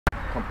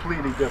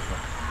completely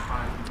different.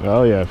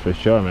 Oh yeah, for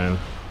sure, man.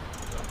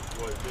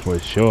 For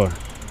sure. As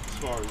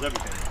far as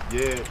everything.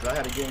 Yeah, because I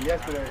had a game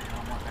yesterday.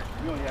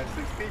 We only had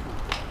 6 people.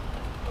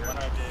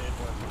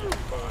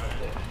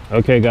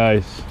 Okay,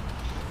 guys.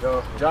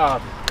 Yo,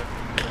 job.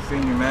 Good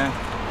seeing you, man.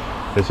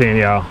 Good seeing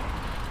y'all.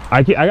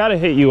 I gotta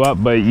hit you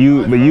up, but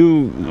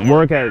you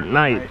work at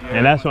night,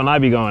 and that's when I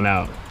be going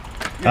out.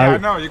 Yeah, I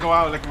know. You go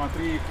out like around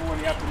 3, 4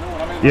 in the afternoon.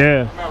 I'm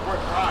at work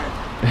crying.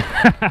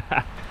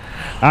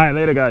 All right,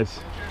 later, guys.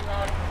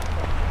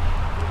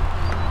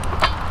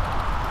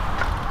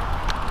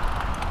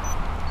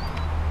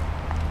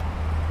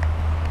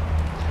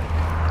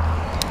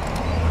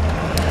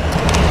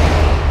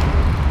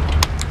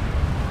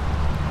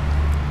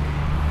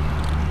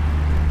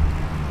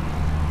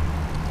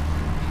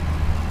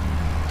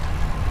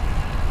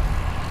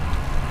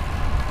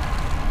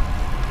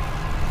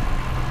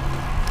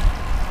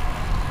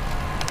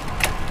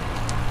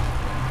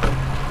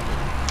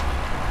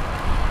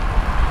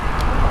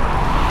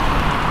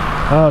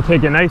 Oh,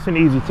 take it nice and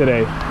easy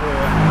today. Yeah,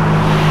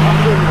 I'm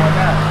good on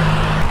that.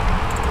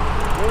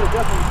 They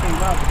definitely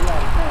came out to be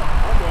out of town.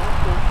 Okay, that's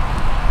cool.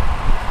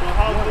 So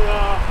how's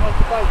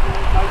the bike?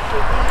 Like shit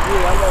there?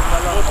 Yeah, I love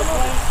it. No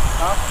complaints?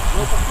 Huh?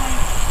 No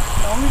complaints?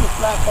 No, only the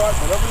flat part,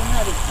 but other than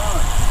that, it's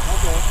fine.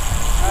 Okay.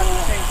 I had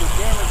to change the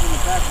bearings in the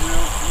back wheel.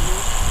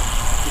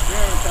 The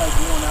bearings has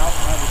worn out.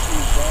 I had to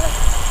change that.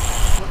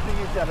 One thing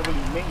is you gotta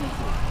really maintenance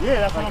it.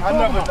 Yeah, that's what I'm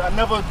talking about. I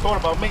never thought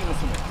about maintenance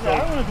it. So yeah,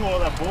 I don't want to do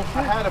all that bullshit.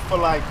 I had it for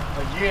like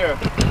a year.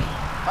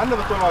 I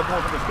never thought about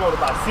going to the store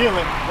to buy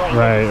sealant.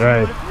 Right.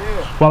 Yeah.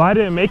 Well, I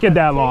didn't make it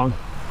that long.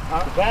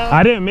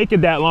 I didn't make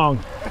it that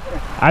long.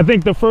 I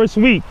think the first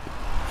week,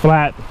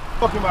 flat.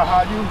 Talking about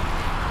how you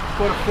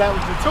put a flat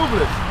with your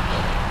tubeless.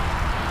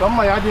 So I'm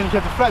like, I didn't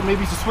get the flat.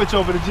 Maybe you should switch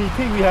over to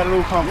GP. We had a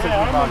little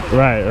conversation about it.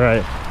 Right.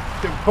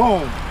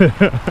 Boom.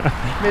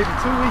 Maybe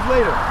 2 weeks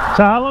later.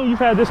 So how long you've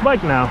had this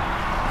bike now?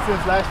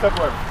 Since last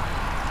February.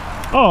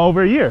 Oh,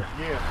 over a year.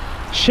 Yeah.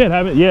 Shit,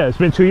 it's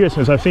been 2 years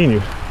since I've seen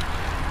you.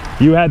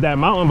 You had that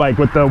mountain bike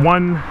with the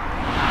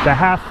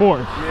half fork.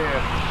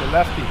 Yeah, the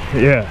lefty.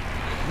 Yeah.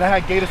 And I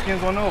had Gator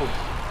skins on those.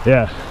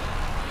 Yeah.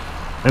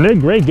 And they're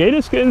great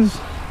Gator skins.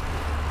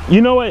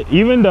 You know what?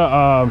 Even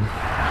the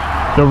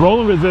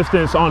rolling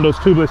resistance on those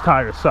tubeless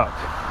tires sucked.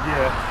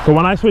 Yeah. So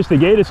when I switched to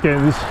Gator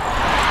skins,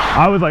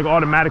 I was like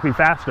automatically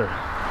faster. Mine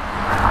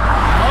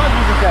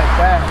wasn't that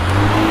bad.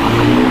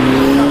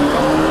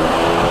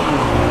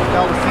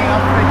 Now the same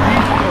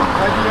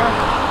heavier.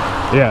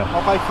 Yeah. My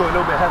bike feel a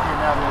little bit heavier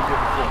now than it did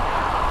before.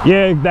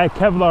 Yeah, that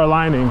Kevlar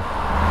lining.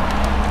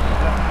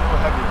 Definitely a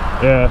little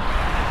heavier. Yeah.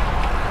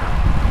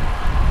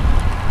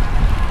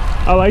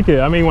 I like it.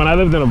 I mean, when I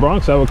lived in the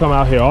Bronx, I would come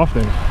out here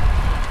often.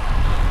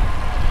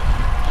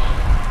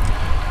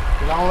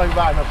 Because I don't like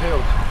riding up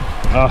hills.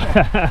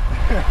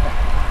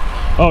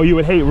 Oh, you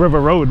would hate River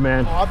Road,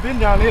 man. Oh, I've been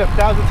down there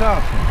 1,000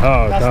 times.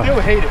 Oh, and I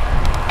still hate it.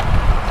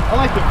 I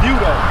like the view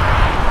though.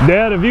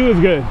 Yeah, the view is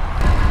good.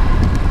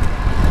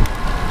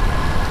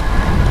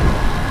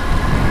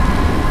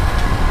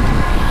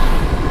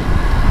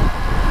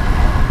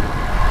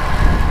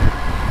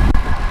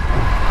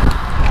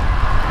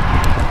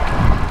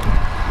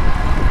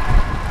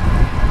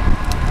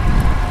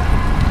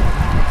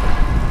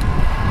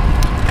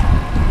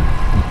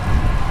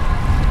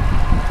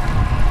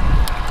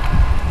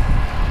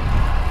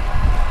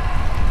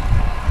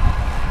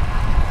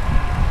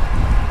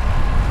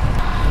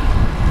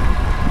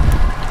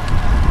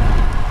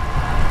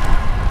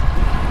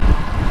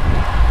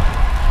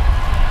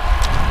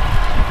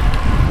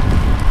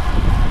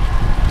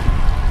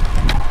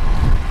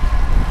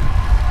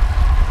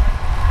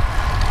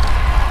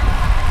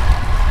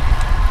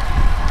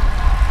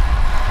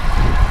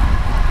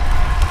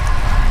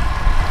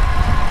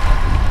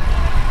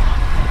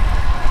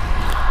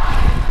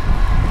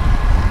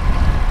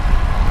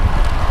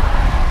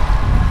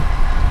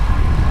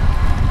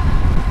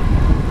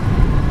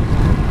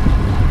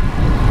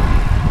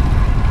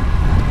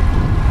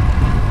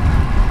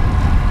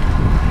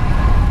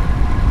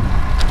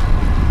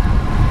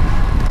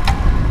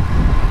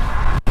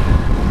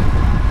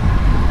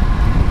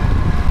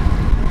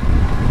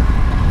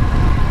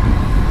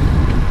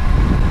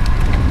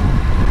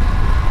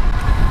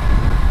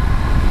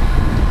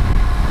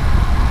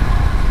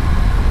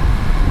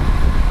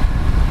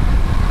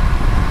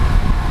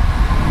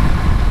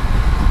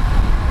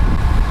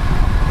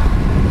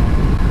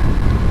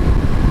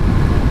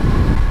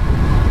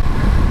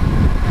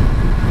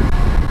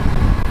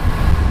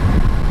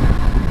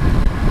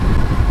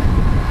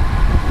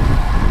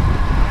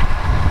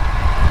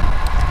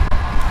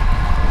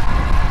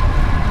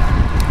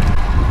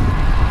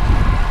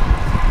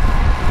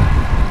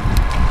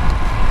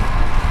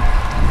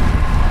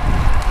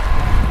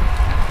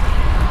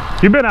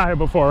 You've been out here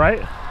before, right?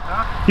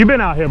 Huh? You've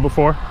been out here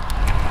before.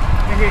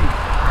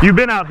 You've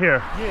been out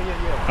here?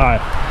 Yeah. All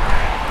right.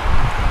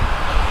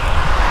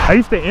 I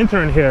used to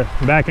intern here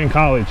back in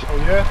college. Oh,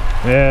 yeah?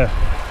 Yeah.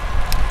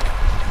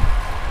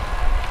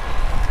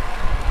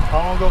 How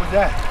long ago was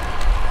that?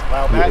 A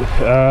while back?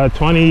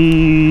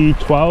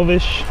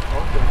 2012-ish.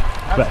 Okay.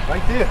 That's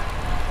right there.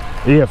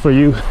 Yeah, for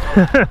you.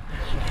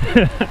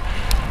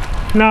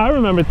 No, I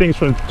remember things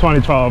from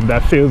 2012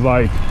 that feels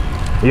like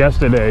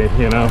yesterday,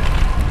 you know.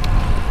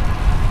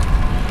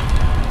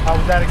 How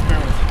was that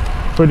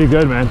experience? Pretty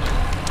good, man.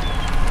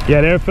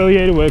 Yeah, they're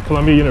affiliated with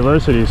Columbia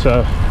University,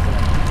 so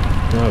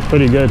you know,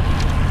 pretty good.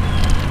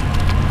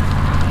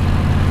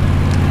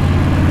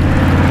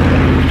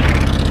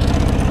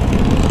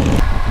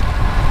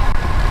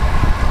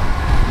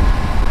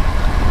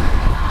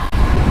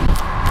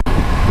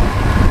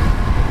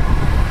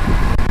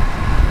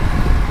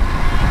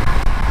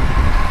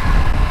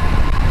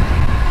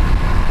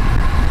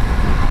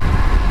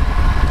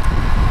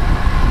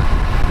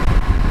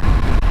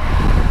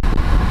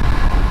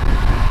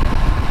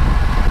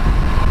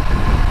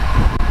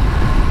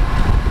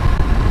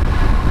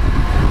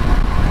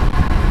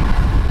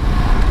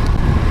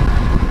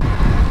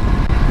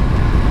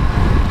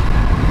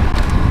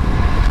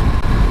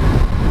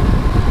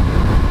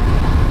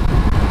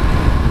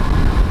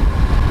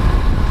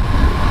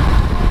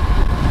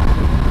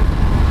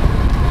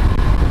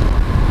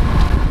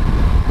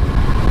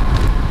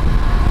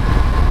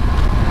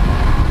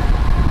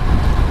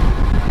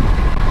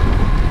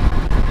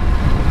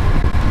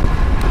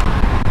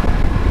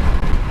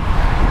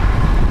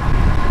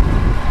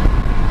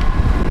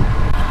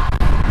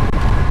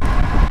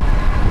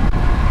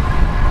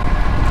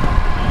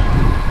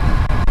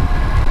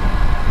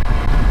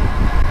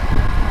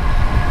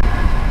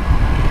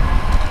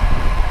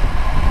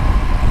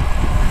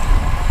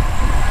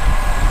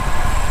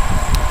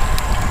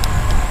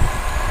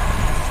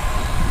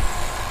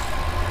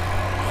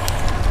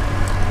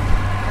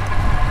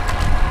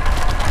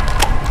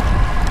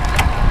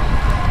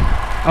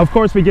 Of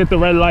course, we get the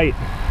red light.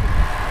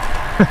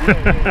 Yeah, this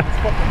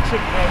fucking chick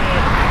right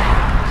here.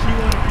 She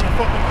wanted to be a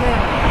fucking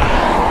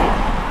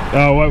camera.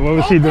 Oh, what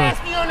was she doing? Don't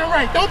pass me on the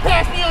right. Don't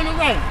pass me on the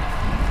right.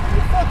 Are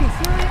you fucking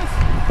serious?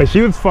 But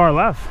she was far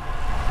left.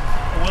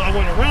 Well, I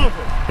went around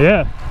her.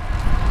 Yeah.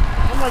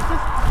 I'm like,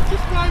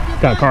 just ride your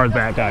bike. Got cars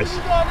back, guys. What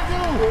you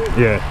gotta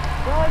do? Yeah.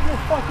 Ride your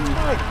fucking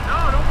bike.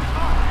 No, don't be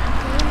talking.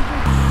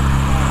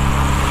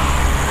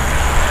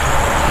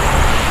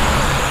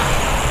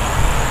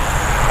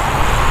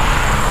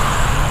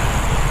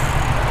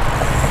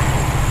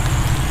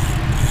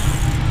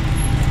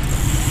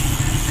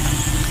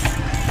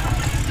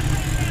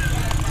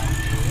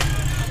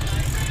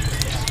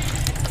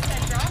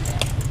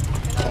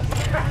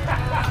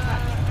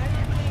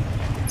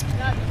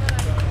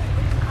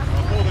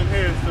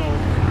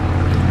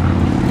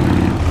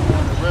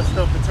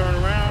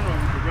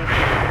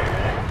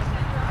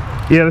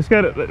 Yeah,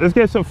 let's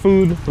get some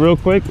food real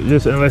quick, and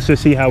let's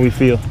just see how we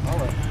feel. All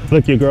right.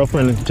 Look, your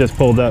girlfriend just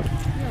pulled up. Yeah,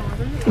 well,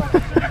 you're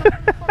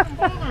fucking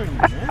bothering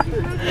me, man.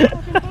 Just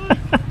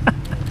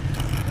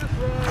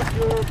ride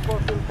your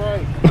fucking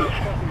bike. You're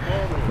fucking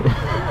bothering me.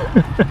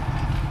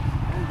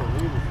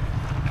 Unbelievable.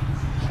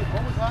 Shit,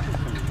 what was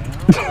happening to you, man?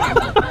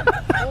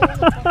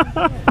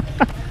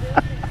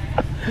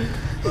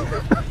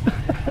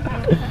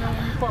 You know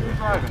when you're fucking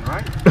driving,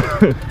 right?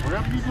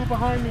 Whatever you do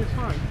behind me is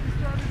fine. You just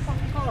drive your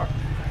fucking car.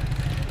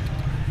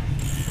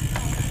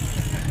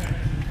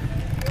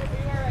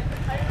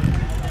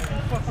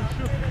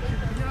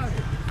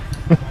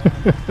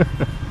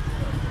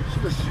 She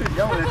was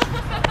yelling at you.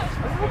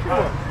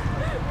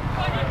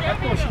 I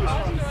thought she was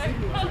trying to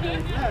signal to go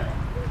left.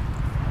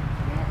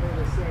 And I heard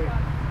her say,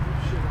 "You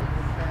shit,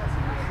 I'm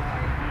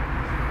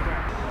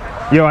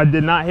passing." Yo, I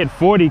did not hit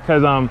 40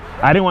 because I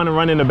didn't want to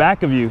run in the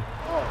back of you.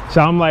 So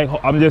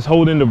I'm just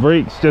holding the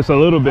brakes just a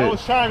little bit. I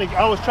was trying to,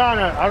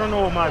 I don't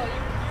know what my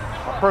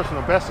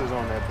personal best is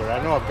on that, but I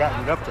know I've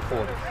gotten it up to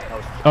 40.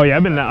 Oh yeah,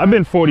 I've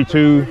been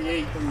 42.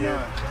 38, yeah.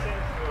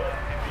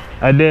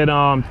 I did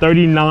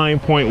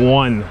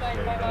 39.1.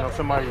 Yeah, I know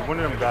somebody, one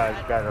of them guys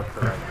got up to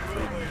like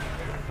maybe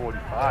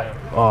 45.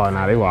 Oh,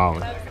 nah, they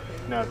wild.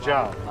 Now,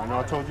 Joe, I know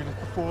I told you this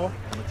before.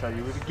 I'm gonna tell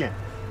you it again.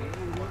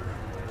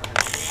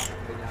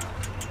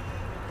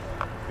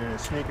 And the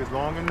snake is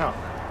long enough.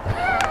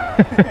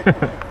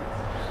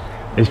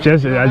 It's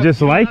just, I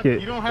just like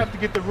it. You don't have to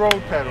get the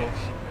road pedals.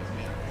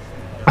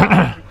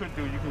 What you could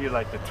do, you can get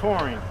like the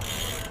touring,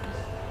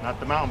 not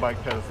the mountain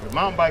bike pedals. The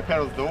mountain bike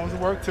pedals, those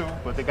work too,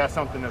 but they got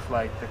something that's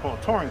like, they're called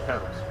touring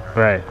pedals.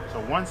 Right. So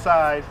one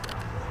side.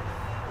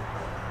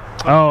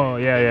 Oh,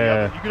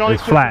 yeah. You can only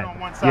it's fit flat. it on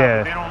one side, yeah.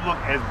 but they don't look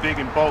as big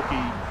and bulky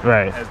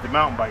as the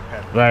mountain bike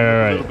pedals. Right.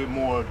 A little bit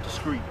more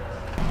discreet.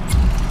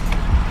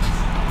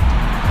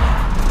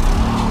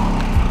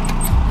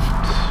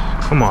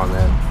 Come on,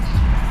 man.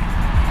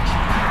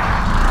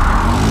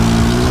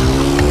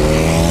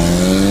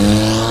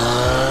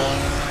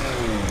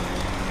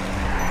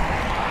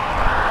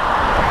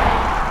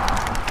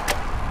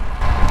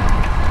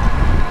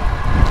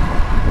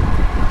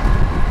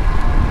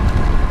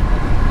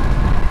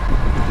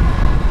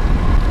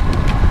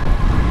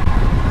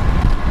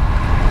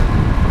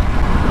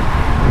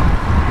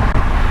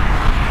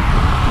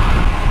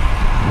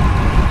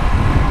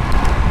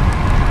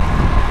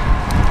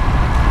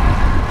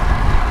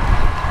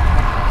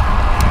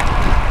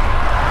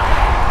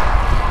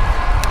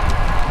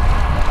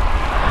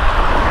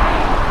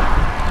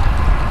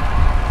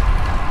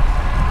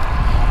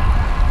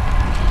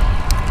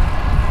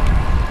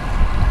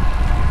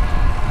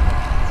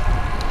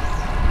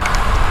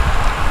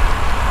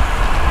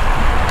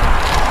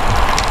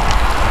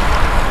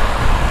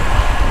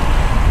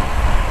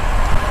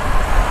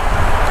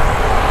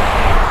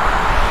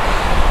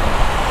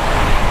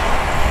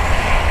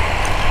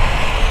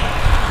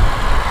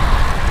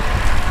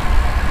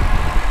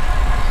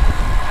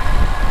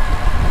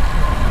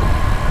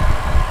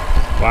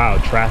 Wow,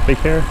 traffic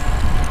here?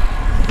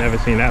 Never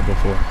seen that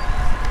before.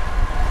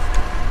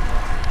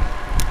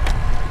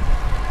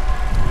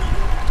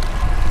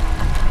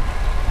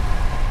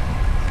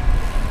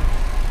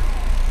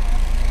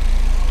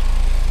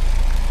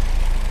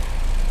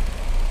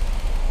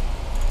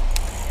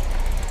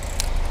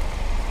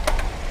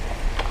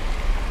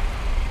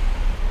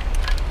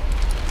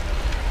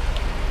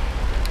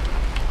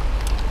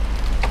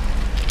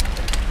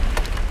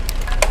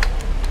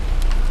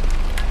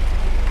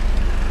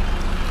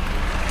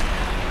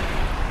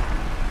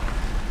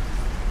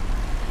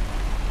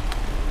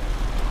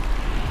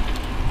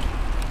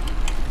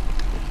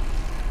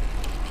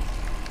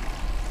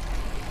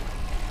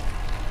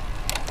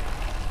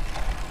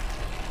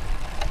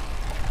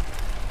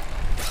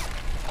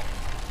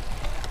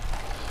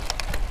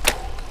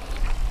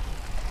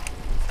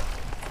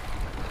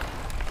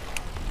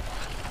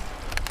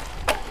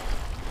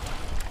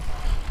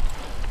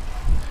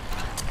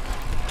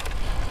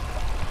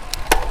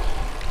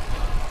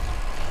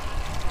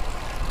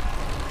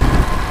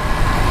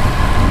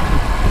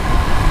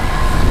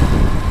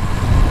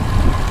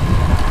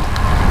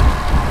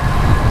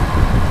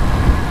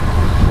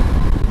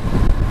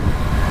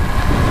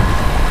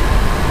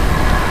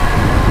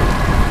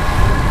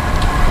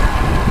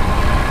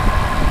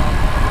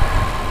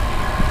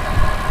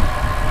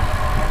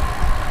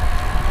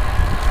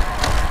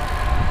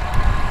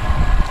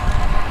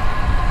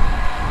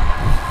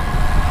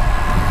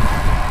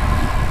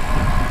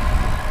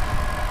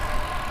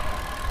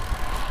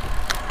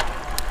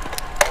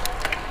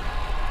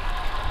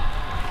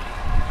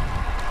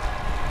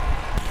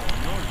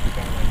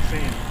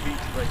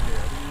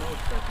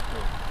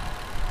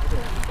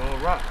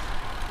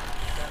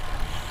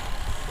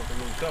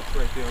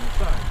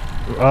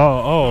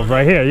 Oh,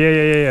 right here.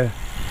 Yeah.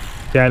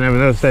 Yeah, I never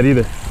noticed that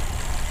either.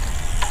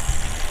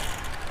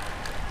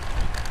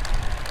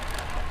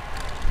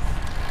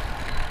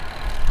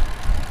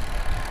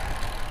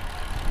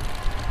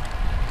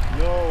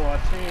 Yo, I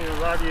seen a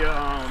lot of your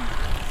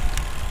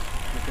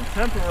the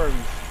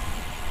contemporaries,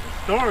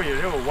 Astoria,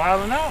 they were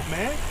wilding out,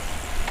 man.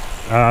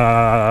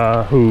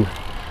 Who?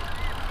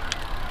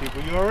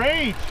 People your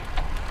age.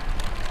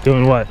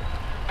 Doing what?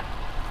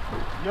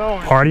 Yo,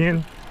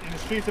 Partying? In the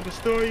streets of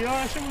Astoria,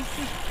 that shit was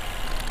just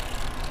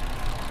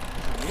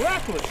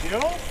reckless, yo.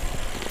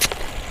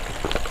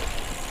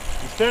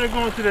 Instead of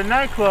going to the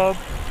nightclub,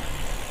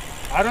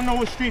 I don't know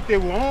what street they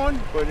were on,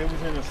 but it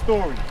was in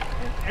Astoria.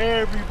 And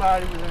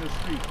everybody was in the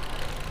street.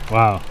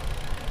 Wow.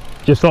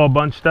 Just all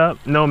bunched up?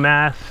 No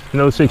mask?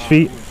 No 6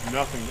 feet? It was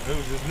nothing. It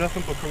was just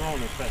nothing but Corona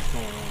effects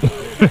going on.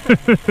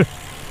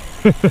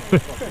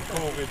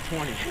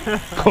 COVID-20.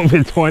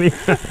 COVID-20?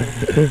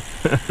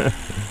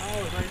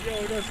 I was like, yo,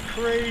 that's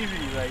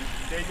crazy. Like,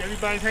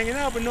 everybody's hanging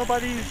out, but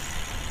nobody's...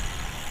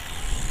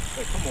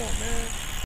 Like, come on, man.